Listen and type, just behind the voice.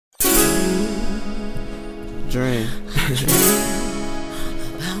dream.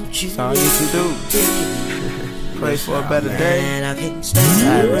 That's all you can do. Pray for a better day. Average,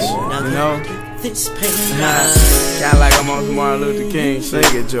 you know? Kinda like I'm on some Martin Luther King. Sing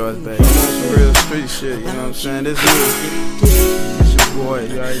it, Joyce, baby. I'm on some real street shit, you know what I'm saying? This is it's your boy,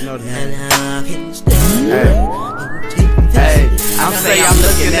 you already know the name. Hey, I'm saying I'm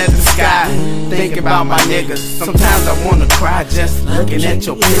looking at the sky, thinking about my niggas. Sometimes I wanna cry just looking at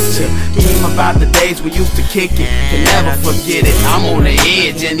your picture. Dream about the days we used to kick it, can never forget it. I'm on the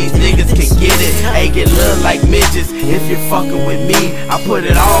edge and these niggas can get it. Hey, get love like midgets if you're fucking with me. I put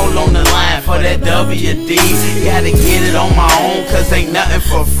it all on the line for that WD. Gotta get it on my own cause ain't nothing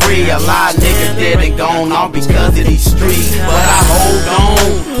for free. A lot of niggas dead and gone all because of these streets. But I hold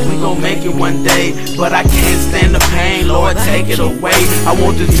on, we gon' make it one day. But I can't stand the pain, Lord, take it away. I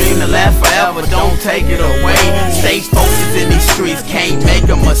want this dream to last forever, don't take it away. Stay focused in these streets, can't make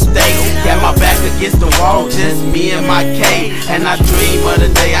a mistake. Got my back against the wall, just me and my K. And I dream of the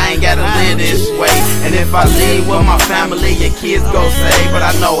day I ain't gotta live this way. And if I leave with my family, your kids go say. But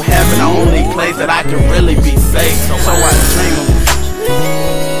I know heaven the only place that I can really be safe. So I dream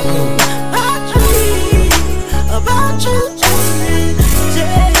about you.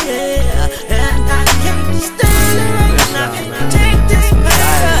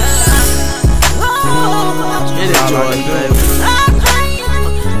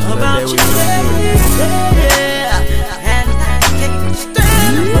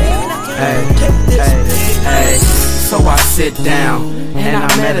 So I sit down and I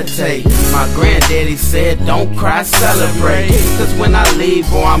meditate. My granddaddy said don't cry, celebrate. Cause when I leave,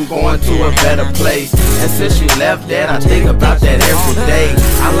 boy, I'm going to a better place. And since you left that, I think about that every day.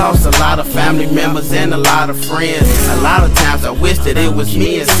 I lost a lot of family members and a lot of friends. A lot of times I wish that it was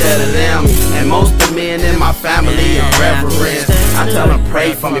me instead of them. And most of men in my family is reverence. I tell them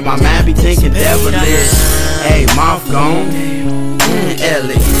pray for me, my man be thinking devilish. Hey, mom gone,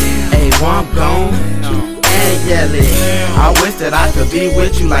 Ellie. Hey, mom gone, Yelly. I wish that I could be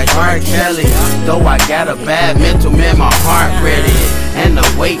with you like R. Kelly. Though I got a bad mental, man, my heart ready. And the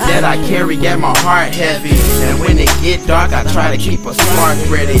weight that I carry got my heart heavy. And when it get dark, I try to keep a spark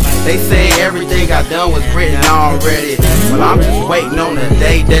ready. They say everything I done was written already. But I'm just waiting on the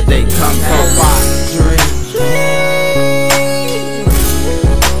day that they come through. My dream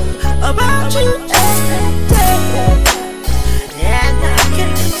about you.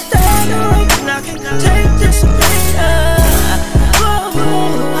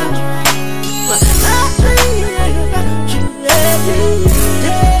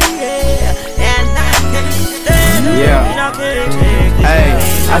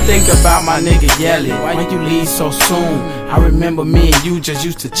 I think about my nigga Yelly, why you leave so soon? I remember me and you just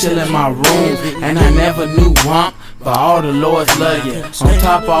used to chill in my room. And I never knew Womp, but all the Lords love you. On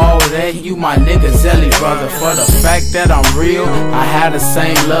top of all that, you my nigga Zelly brother. For the fact that I'm real, I have the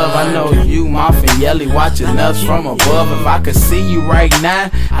same love. I know you, Mop and Yelly, watching us from above. If I could see you right now,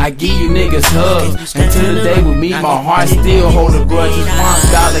 I give you niggas hugs. Until the day we meet, my heart still hold a grudge. It's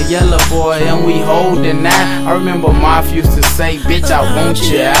 $1 yellow boy, and we holding now. I remember Mop used to say, bitch, I want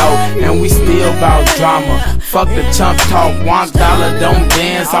you out. And we still bout drama. Fuck the chump talk, $1 don't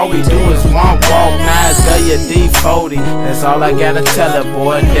dance. All we do is walk. Now it's WD-40. That's all I gotta tell her,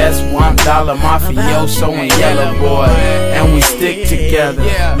 boy. That's $1 mafioso and yellow boy. And we stick together.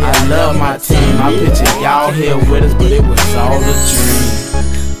 I love my team. I picture y'all here with us, but it was all a dream.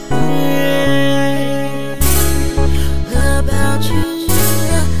 About you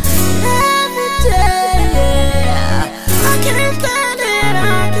every day. I can't stand it. I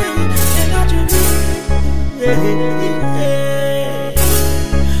can't stand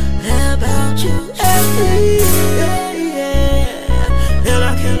about you every day. And I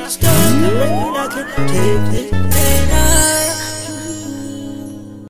can't stop the rain. I can't take it.